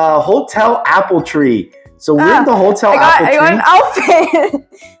 guys. Hotel Apple Tree. So we're in the Hotel Apple Tree. I got an outfit.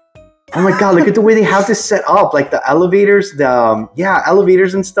 Oh my god, look at the way they have this set up. Like the elevators,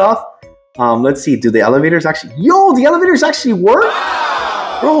 elevators and stuff. Let's see. Do the elevators actually... Yo, the elevators actually work?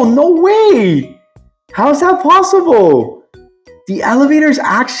 Bro, no way. How is that possible? The elevators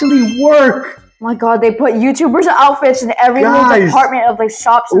actually work. Oh my god, they put YouTubers' outfits in every little department of like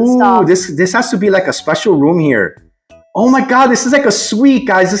shops and stuff. This has to be like a special room here. Oh my god, this is like a suite,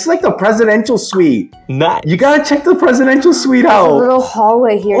 guys. This is like the presidential suite. Nice. You gotta check the presidential suite out. There's a little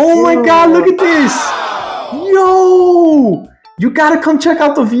hallway here. Oh my god, look at this. Yo, you gotta come check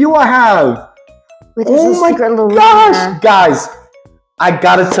out the view I have. Wait, oh my gosh, guys, I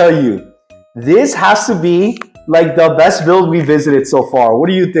gotta tell you, this has to be like the best build we visited so far. What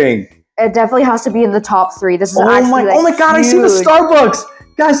do you think? It definitely has to be in the top 3. This is actually oh my god, huge. I see the Starbucks.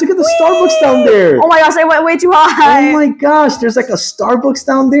 Guys, look at the Starbucks down there. Oh my gosh, I went way too high. Oh my gosh, there's like a Starbucks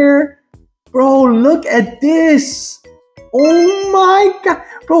down there. Bro, look at this. Oh my god.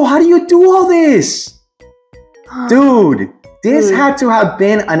 Bro, how do you do all this? Dude, this had to have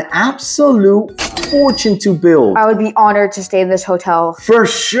been an absolute fortune to build. I would be honored to stay in this hotel. For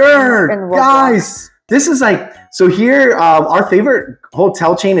sure. Guys, this is like... So here, our favorite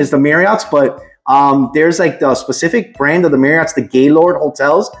hotel chain is the Marriott's, but there's like the specific brand of the Marriott's, the Gaylord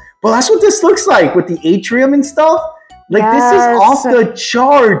Hotels. But that's what this looks like with the atrium and stuff. Like, this is off the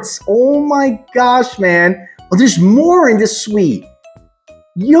charts. Oh my gosh, man. Oh, there's more in this suite.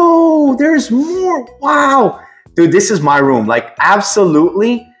 Yo, there's more. Wow. Dude, this is my room. Like,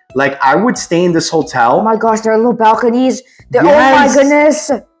 absolutely. Like, I would stay in this hotel. Oh my gosh, there are little balconies. Oh my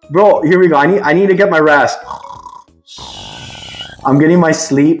goodness. Bro, here we go. I need to get my rest. I'm getting my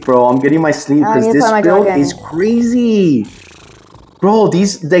sleep, bro. I'm getting my sleep because this build is crazy. Bro,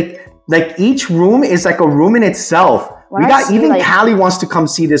 these like each room is like a room in itself. Even Callie wants to come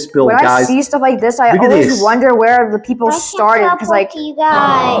see this build, guys. When I see stuff like this, I always wonder where the people started because like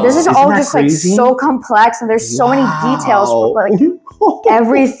this is all just like so complex and there's so many details, like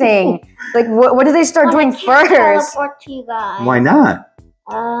everything. Like what did they start doing first? Teleport to you guys. Why not?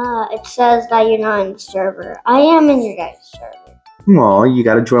 It says that you're not in the server. I am in your guys' server. Well, you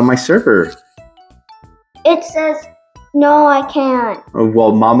gotta join my server. It says, no, I can't.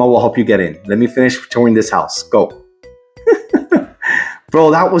 Well, Mama will help you get in. Let me finish touring this house. Go.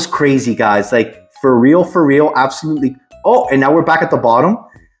 Bro, that was crazy, guys. Like, for real, absolutely. Oh, and now we're back at the bottom.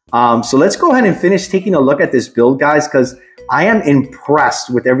 So let's go ahead and finish taking a look at this build, guys, because I am impressed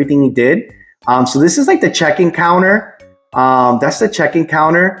with everything he did. So this is like the check-in counter. That's the check-in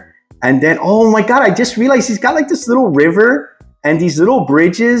counter. And then, oh my God, I just realized he's got like this little river and these little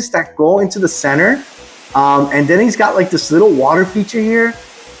bridges that go into the center. And then he's got like this little water feature here.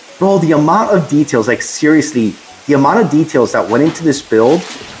 Bro, the amount of details, like seriously, the amount of details that went into this build.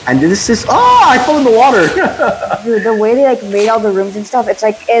 And this is, oh, I fell in the water. Dude, the way they like made all the rooms and stuff, it's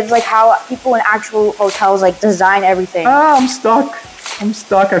like how people in actual hotels like design everything. Ah, I'm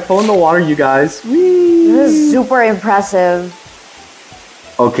stuck. I fell in the water, you guys. Whee! This is super impressive.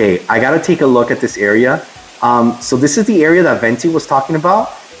 Okay, I gotta take a look at this area. So this is the area that Venti was talking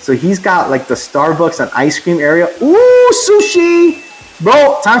about. So he's got like the Starbucks and ice cream area. Ooh, sushi!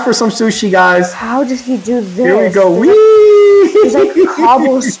 Bro, time for some sushi, guys. How did he do this? Here we go. Whee! It's like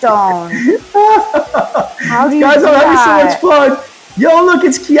cobblestone. How do you guys, do I'm having that? so much fun. Yo, look,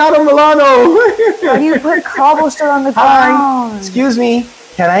 it's Chiara Milano. How do you put cobblestone on the ground? Hi, excuse me.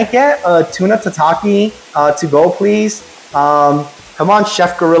 Can I get a tuna tataki to go, please? Come on,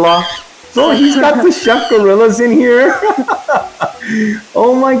 Chef Gorilla. Bro, he's got the Chef Gorillas in here.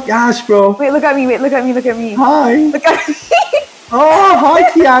 Oh my gosh, bro. Wait, look at me. Look at me. Hi. Look at me. Oh,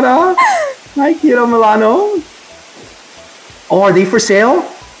 hi, Chiara. Hi, Chiara Milano. Oh, are they for sale?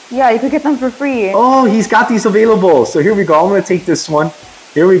 Yeah, you could get them for free. Oh, he's got these available. So here we go. I'm going to take this one.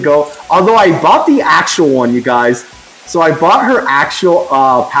 Here we go. Although I bought the actual one, you guys. So I bought her actual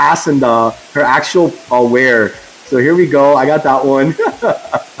pass and her actual wear. So here we go. I got that one.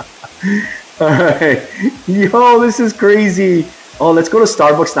 All right. Yo, this is crazy. Oh, let's go to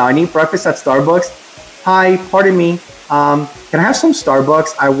Starbucks now. I need breakfast at Starbucks. Hi, pardon me. Can I have some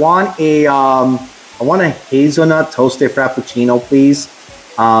Starbucks? I want a hazelnut toasted frappuccino, please.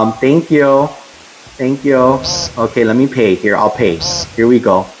 Thank you. Thank you. Okay, let me pay. Here, I'll pay. Here we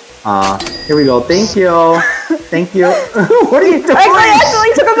go. Here we go. Thank you. Thank you. What are you doing? I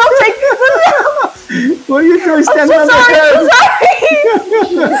accidentally took a milkshake. What are you doing? Standing on my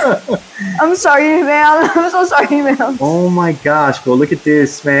head. I'm sorry, man. I'm so sorry, man. Oh my gosh, bro. Look at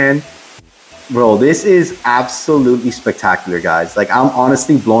this, man. Bro, this is absolutely spectacular, guys. Like, I'm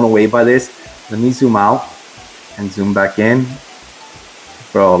honestly blown away by this. Let me zoom out and zoom back in.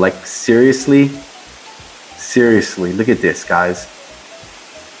 Bro, like, seriously, look at this, guys.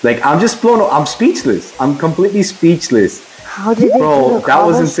 Like, I'm just blown. I'm speechless. I'm completely speechless. How did they Bro, do that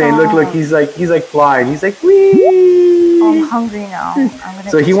was insane. Look, he's like flying. He's like, wee. Oh, I'm hungry now.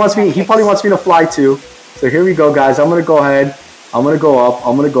 So he probably wants me to fly too. So here we go, guys. I'm gonna go ahead. I'm gonna go up.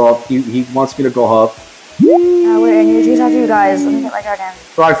 He wants me to go up. Wait, I need to chase after you guys. Let me get my dragon.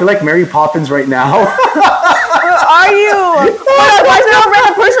 Bro, I feel like Mary Poppins right now. Where are you? Why is there a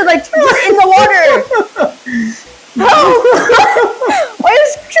random person like just in the water? Why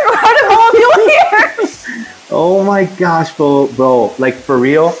is random people here? Oh my gosh, bro. Like, for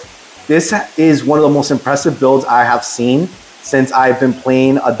real, this is one of the most impressive builds I have seen since I've been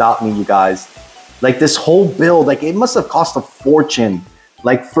playing Adopt Me, you guys. Like, this whole build, like, it must have cost a fortune.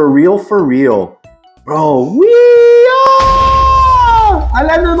 Like, for real. Bro, I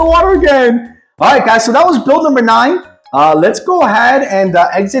landed in the water again. All right, guys, so that was build number 9. Let's go ahead and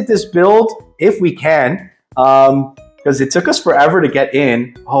exit this build if we can. Because it took us forever to get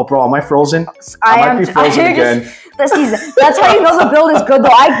in. Oh, bro, am I frozen? I might be frozen again. That's how you know the build is good,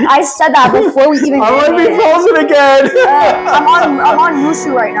 though. I said that before we even. I might be frozen again. I'm on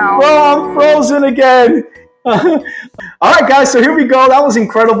Mushu right now. Bro, I'm frozen again. All right, guys. So here we go. That was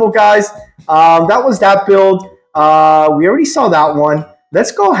incredible, guys. That was that build. We already saw that one.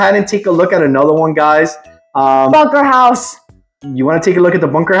 Let's go ahead and take a look at another one, guys. Bunker house. You want to take a look at the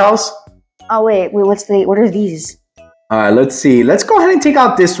bunker house? Oh wait. What are these? All right, let's see. Let's go ahead and take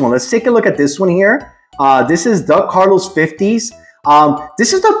out this one. Let's take a look at this one here. This is the Carlos 50s.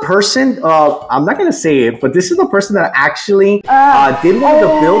 This is the person, I'm not going to say it, but this is the person that actually did one of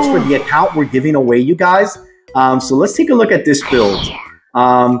the builds for the account we're giving away, you guys. So let's take a look at this build.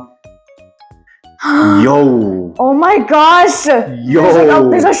 Yo. Oh my gosh. Yo.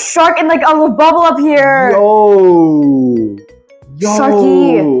 There's a shark in like a little bubble up here. Yo.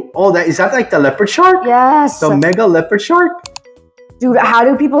 Sharky. Oh, is that like the leopard shark? Yes. The mega leopard shark? Dude, how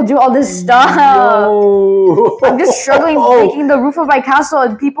do people do all this stuff? Yo. I'm just struggling making the roof of my castle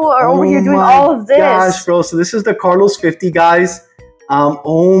and people are over here doing all of this. Gosh, bro. So this is the Carlos 50, guys.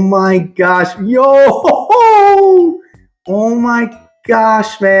 Oh my gosh. Yo! Oh my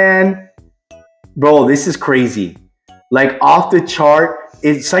gosh, man. Bro, this is crazy. Like off the chart.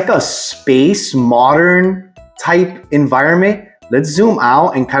 It's like a space modern type environment. Let's zoom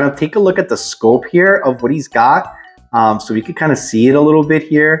out and kind of take a look at the scope here of what he's got. So we can kind of see it a little bit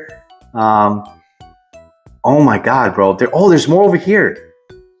here. Oh my God, bro. There's more over here.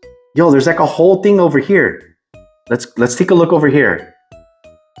 Yo, there's like a whole thing over here. Let's take a look over here.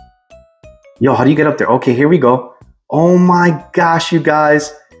 Yo, how do you get up there? Okay, here we go. Oh my gosh, you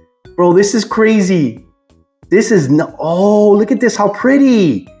guys. Bro, this is crazy. This is oh, look at this, how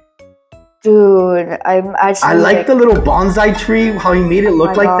pretty. Dude, I'm actually I like the little bonsai tree, how he made it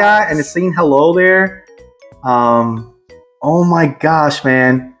look like that, and it's saying hello there. Oh my gosh,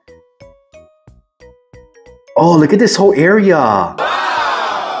 man. Oh, look at this whole area.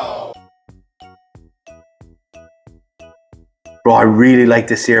 Wow. Bro, I really like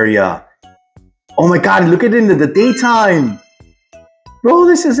this area. Oh my God, look at it in the daytime. Bro,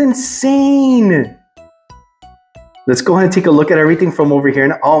 this is insane. Let's go ahead and take a look at everything from over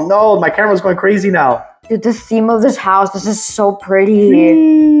here. Oh no, my camera's going crazy now. Dude, the theme of this house, this is so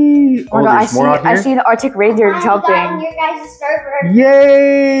pretty. Oh my God, I see an Arctic reindeer jumping. On your guys' server.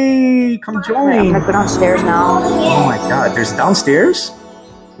 Yay! Come join. Right, I'm gonna go downstairs now. Oh my God, there's downstairs?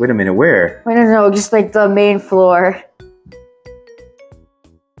 Wait a minute, where? Wait, no, just like the main floor.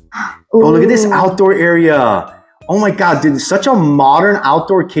 Oh, look at this outdoor area. Oh my God, dude, such a modern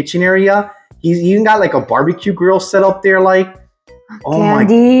outdoor kitchen area. He's even got like a barbecue grill set up there, like. Oh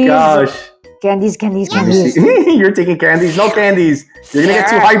candies. My gosh. Candies. You're taking candies. No candies. You're gonna get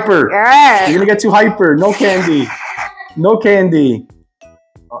too hyper. You're gonna get too hyper. No candy. No candy.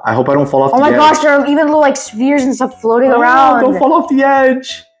 I hope I don't fall off the edge. Oh my gosh, there are even little like spheres and stuff floating around. Don't fall off the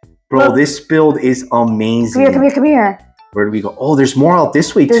edge. Bro, look, this build is amazing. Come here. Where do we go? Oh, there's more out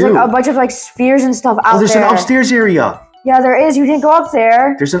this way too. There's like a bunch of like spheres and stuff out there. Oh, there's an upstairs area. Yeah, there is. You didn't go up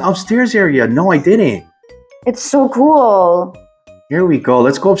there. There's an upstairs area. No, I didn't. It's so cool. Here we go.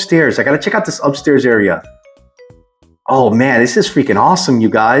 Let's go upstairs. I gotta check out this upstairs area. Oh man, this is freaking awesome, you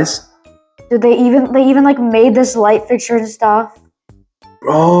guys. Dude, they even like made this light fixture and stuff.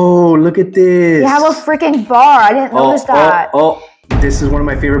 Bro, look at this. They have a freaking bar. I didn't notice that. Oh, this is one of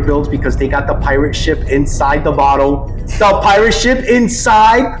my favorite builds because they got the pirate ship inside the bottle. The pirate ship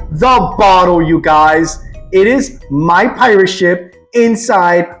inside the bottle, you guys. It is my pirate ship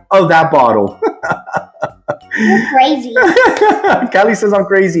inside of that bottle. You're crazy. Callie says I'm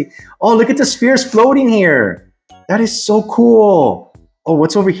crazy. Oh, look at the spheres floating here. That is so cool. Oh,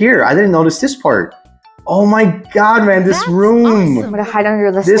 what's over here? I didn't notice this part. Oh my God, man, this room. Awesome. I'm gonna hide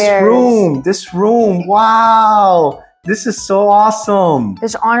under the stairs. This room. Wow. This is so awesome.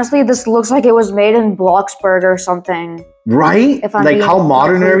 This looks like it was made in Bloxburg or something. Right? If I'm like how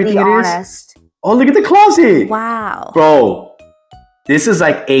modern and everything it is. Oh, look at the closet. Wow. Bro. This is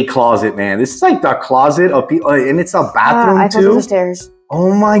like a closet, man. This is like the closet of people, and it's a bathroom I too. The stairs.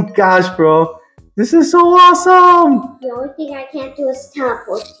 Oh my gosh, bro. This is so awesome. The only thing I can't do is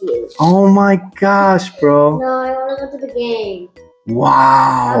teleport to you. Oh my gosh, bro. No, I want to go to the game.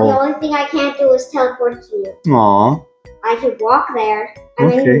 Wow. The only thing I can't do is teleport to you. Aw. I could walk there.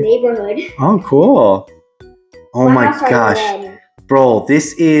 I'm in the neighborhood. Oh, cool. Oh my gosh. Bro,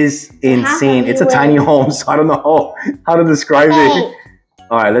 this is insane. It's a tiny home, so I don't know how to describe it.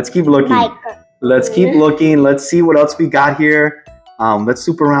 All right, let's keep looking. Let's keep looking. Let's see what else we got here. Let's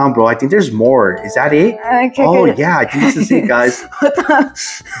soup around, bro. I think there's more. Is that it? Oh, yeah. I think this is it, guys.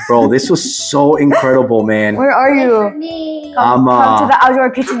 Bro, this was so incredible, man. Where are you? Come to the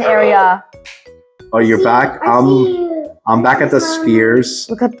outdoor kitchen area. Oh, you're back? I'm back at the spheres.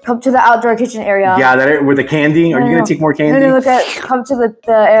 Come to the outdoor kitchen area. Yeah, with the candy. Are you gonna take more candy? No, come to the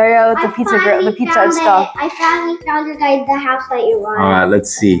area with the pizza and stuff. I finally found the house that you want. All right,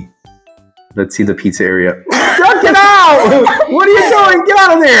 let's see. Let's see the pizza area. Get out! What are you doing? Get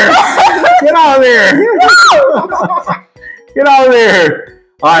out of there! Get out of there! Get out of there!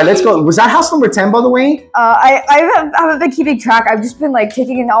 All right, let's go. Was that house number 10, by the way? I haven't been keeping track. I've just been like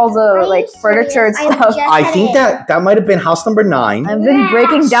taking in all the like furniture and stuff. I think that might have been house number 9. I've been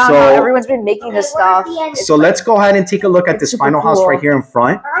breaking down how everyone's been making this stuff. So let's go ahead and take a look at this final house right here in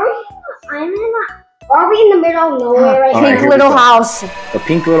front. Are we in the middle of nowhere right now? Pink little house. The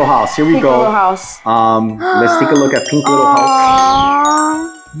pink little house. Here we go. Pink little house. Let's take a look at pink little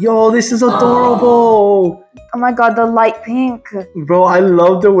house. Yo, this is adorable. Oh my god, the light pink. Bro, I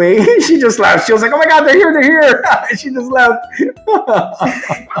love the way she just left. She was like, oh my god, they're here, they're here. She just left.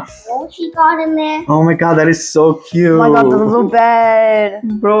 Oh, she got in there. Oh my god, that is so cute. Oh my god, the little bed.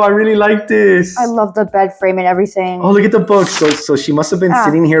 Bro, I really like this. I love the bed frame and everything. Oh, look at the book. So she must have been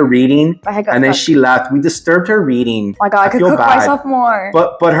sitting here reading, and then she left. We disturbed her reading. Oh my god, I could cook myself more.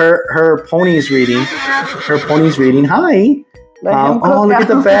 But her pony's reading. Her pony's reading. Hi. Oh, look at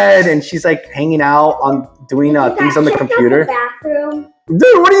the bed, and she's like hanging out on doing things on the computer. Bathroom.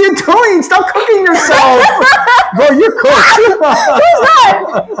 Dude, what are you doing? Stop cooking yourself, bro. You're cooked. Who's that?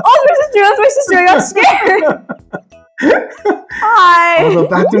 Oh, my sister. That's my sister. I got scared. Hi. Oh, the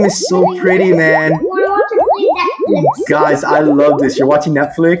bathroom is so pretty, man. You want to watch Netflix? Guys, I love this. You're watching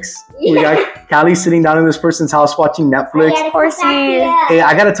Netflix? We got Callie sitting down in this person's house watching Netflix. Horsey. Hey,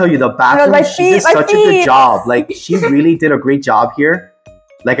 I gotta tell you, the bathroom, she did such a good job. Like, she really did a great job here.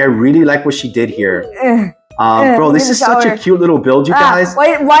 Like, I really like what she did here. Bro, this is such a cute little build, you guys.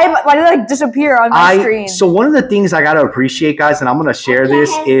 Why did it like disappear on my screen? So one of the things I gotta appreciate, guys, and I'm gonna share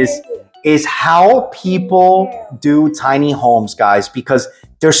this, is how people do tiny homes, guys, because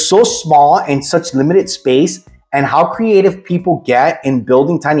they're so small and such limited space, and how creative people get in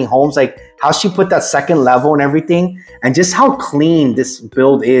building tiny homes, like how she put that second level and everything, and just how clean this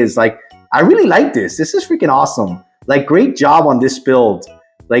build is. Like, I really like this. This is freaking awesome. Like, great job on this build.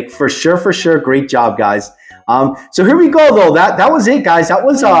 Like, for sure, great job, guys. So here we go, though. That was it, guys. That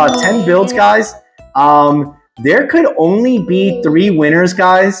was 10 builds, guys. There could only be 3 winners,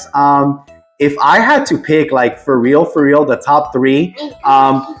 guys. If I had to pick, like, for real, the top 3,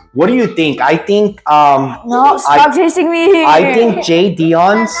 what do you think? I think no, stop chasing me. I think Jay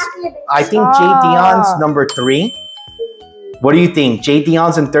Dion's number 3. What do you think? Jay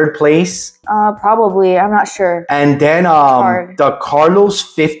Dion's in 3rd place? Probably. I'm not sure. And then the Carlos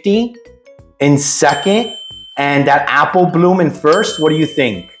 50 in 2nd, and that Apple Bloom in 1st. What do you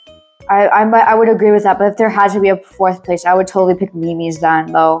think? I would agree with that, but if there had to be a 4th place, I would totally pick Mimi's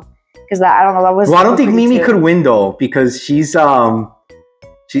then, though, because I don't know, that was. Well, I don't think Mimi could win though, because she's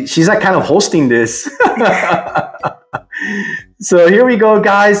like kind of hosting this. So here we go,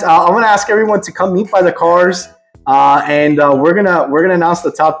 guys. I'm gonna ask everyone to come meet by the cars, and we're gonna announce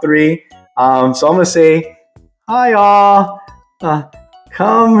the top 3. So I'm gonna say, hi all,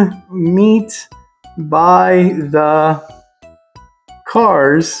 come meet by the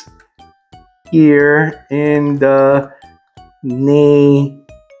cars here in the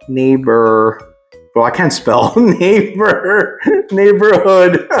neighbor. Bro, I can't spell neighborhood.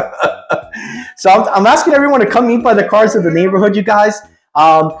 So I'm asking everyone to come meet by the cars of the neighborhood, you guys.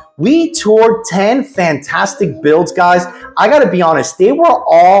 We toured 10 fantastic builds, guys. I gotta be honest, they were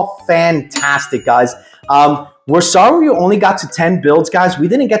all fantastic, guys. We're sorry we only got to 10 builds, guys. We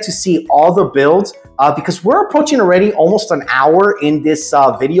didn't get to see all the builds because we're approaching already almost an hour in this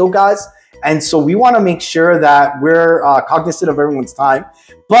video, guys. And so we want to make sure that we're cognizant of everyone's time.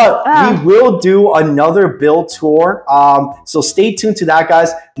 But we will do another build tour. So stay tuned to that,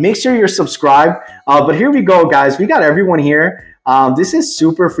 guys. Make sure you're subscribed. But here we go, guys. We got everyone here. This is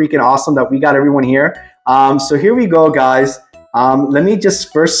super freaking awesome that we got everyone here. So here we go, guys. Let me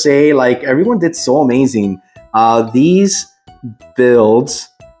just first say, like, everyone did so amazing. These builds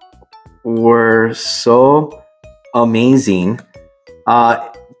were so amazing.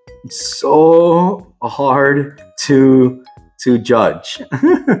 So hard to judge.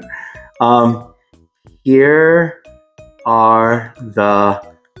 Here are the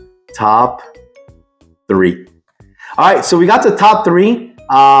top 3. All right, so we got the top 3.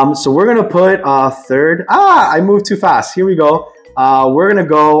 So we're gonna put 3rd. I moved too fast. Here we go. We're gonna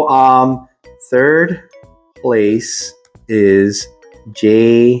go 3rd place is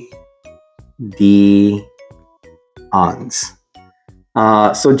J.D. Ons.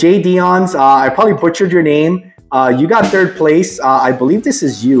 So J. Dion's, I probably butchered your name. You got 3rd place. I believe this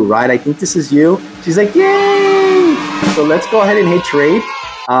is you, right? I think this is you. She's like, yay! So let's go ahead and hit trade.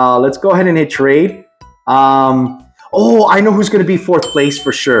 Oh, I know who's going to be 4th place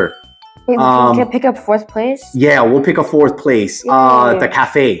for sure. Wait, can we pick up 4th place? Yeah, we'll pick a 4th place. The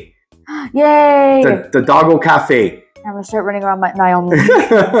cafe. Yay! The Doggo Cafe. I'm going to start running around my Naomi.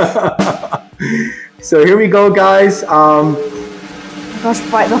 So here we go, guys. Gosh,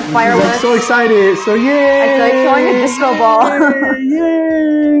 the fireworks. I'm so excited. So yay! I feel like throwing a disco ball.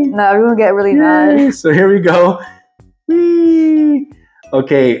 Yay! No, everyone get really mad. So here we go. Whee!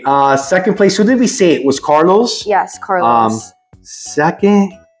 Okay, 2nd place. Who did we say it was? Carlos? Yes, Carlos. 2nd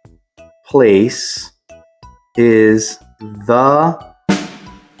place is the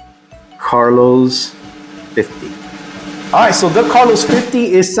Carlos 50. All right, so Doug Carlos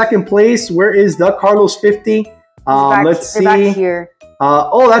 50 is second place. Where is Doug Carlos 50? Let's see. They're back here.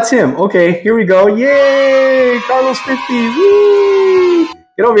 Oh, that's him. Okay, here we go. Yay, Carlos 50. Woo!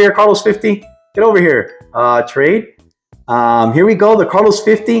 Get over here, Carlos 50. Get over here. Trade. Here we go, the Carlos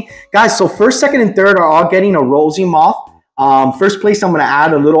 50. Guys, so first, second, and third are all getting a Rosie Moth. First place, I'm going to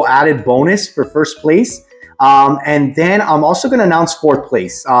add a little added bonus for first place. And then I'm also going to announce fourth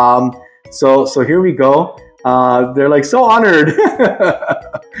place. So here we go. They're like so honored.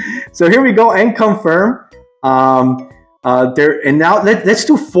 So here we go and confirm. And now let's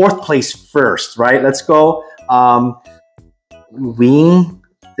do fourth place first, right? Let's go. We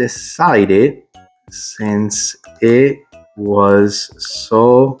decided, since it was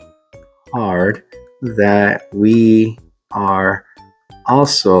so hard, that we are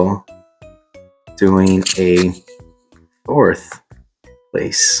also doing a fourth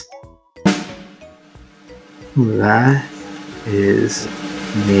place. That is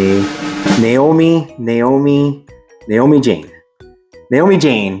Naomi Jane. Naomi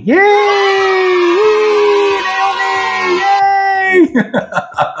Jane. Yay! Naomi!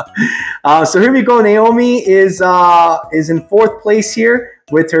 Yay! So here we go. Naomi is in fourth place here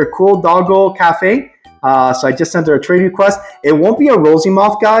with her cool doggo cafe. So I just sent her a trade request. It won't be a Rosie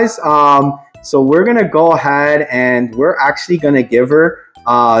Moth, guys. So we're gonna go ahead and we're actually gonna give her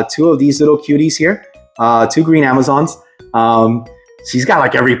two of these little cuties here. Two green Amazons. She's got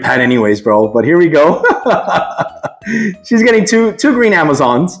like every pet anyways, bro. But here we go. She's getting two green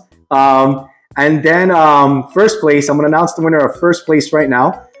Amazons. And then first place, I'm going to announce the winner of first place right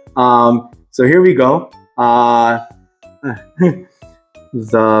now. So here we go.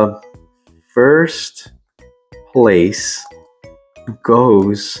 The first place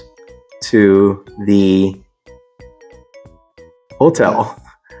goes to the hotel.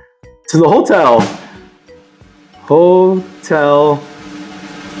 To the hotel. Hotel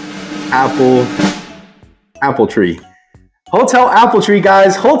Apple Tree. Hotel Apple Tree,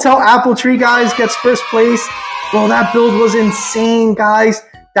 guys. Hotel Apple Tree, guys, gets first place. Bro, that build was insane, guys.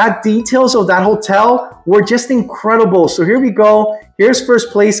 That details of that hotel were just incredible. So here we go. Here's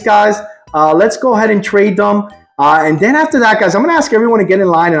first place, guys. Let's go ahead and trade them. And then after that, guys, I'm going to ask everyone to get in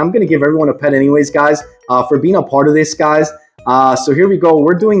line, and I'm going to give everyone a pet anyways, guys, for being a part of this, guys. So here we go.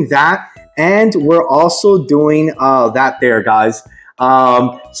 We're doing that. And we're also doing that there, guys.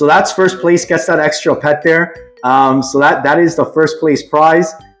 So that's first place, gets that extra pet there. So that is the first place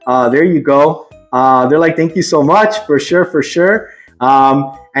prize. There you go. They're like, thank you so much, for sure, for sure.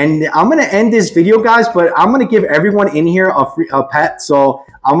 And I'm going to end this video, guys, but I'm going to give everyone in here a pet. So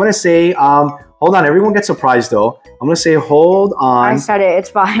I'm going to say, hold on, everyone gets a prize though. I'm going to say, hold on. I said it,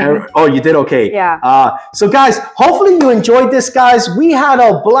 it's fine. Oh, you did? Okay. Yeah. So guys, hopefully you enjoyed this, guys. We had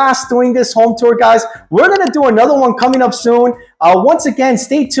a blast doing this home tour, guys. We're going to do another one coming up soon. Once again,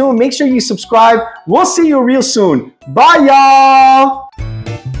 stay tuned. Make sure you subscribe. We'll see you real soon. Bye, y'all.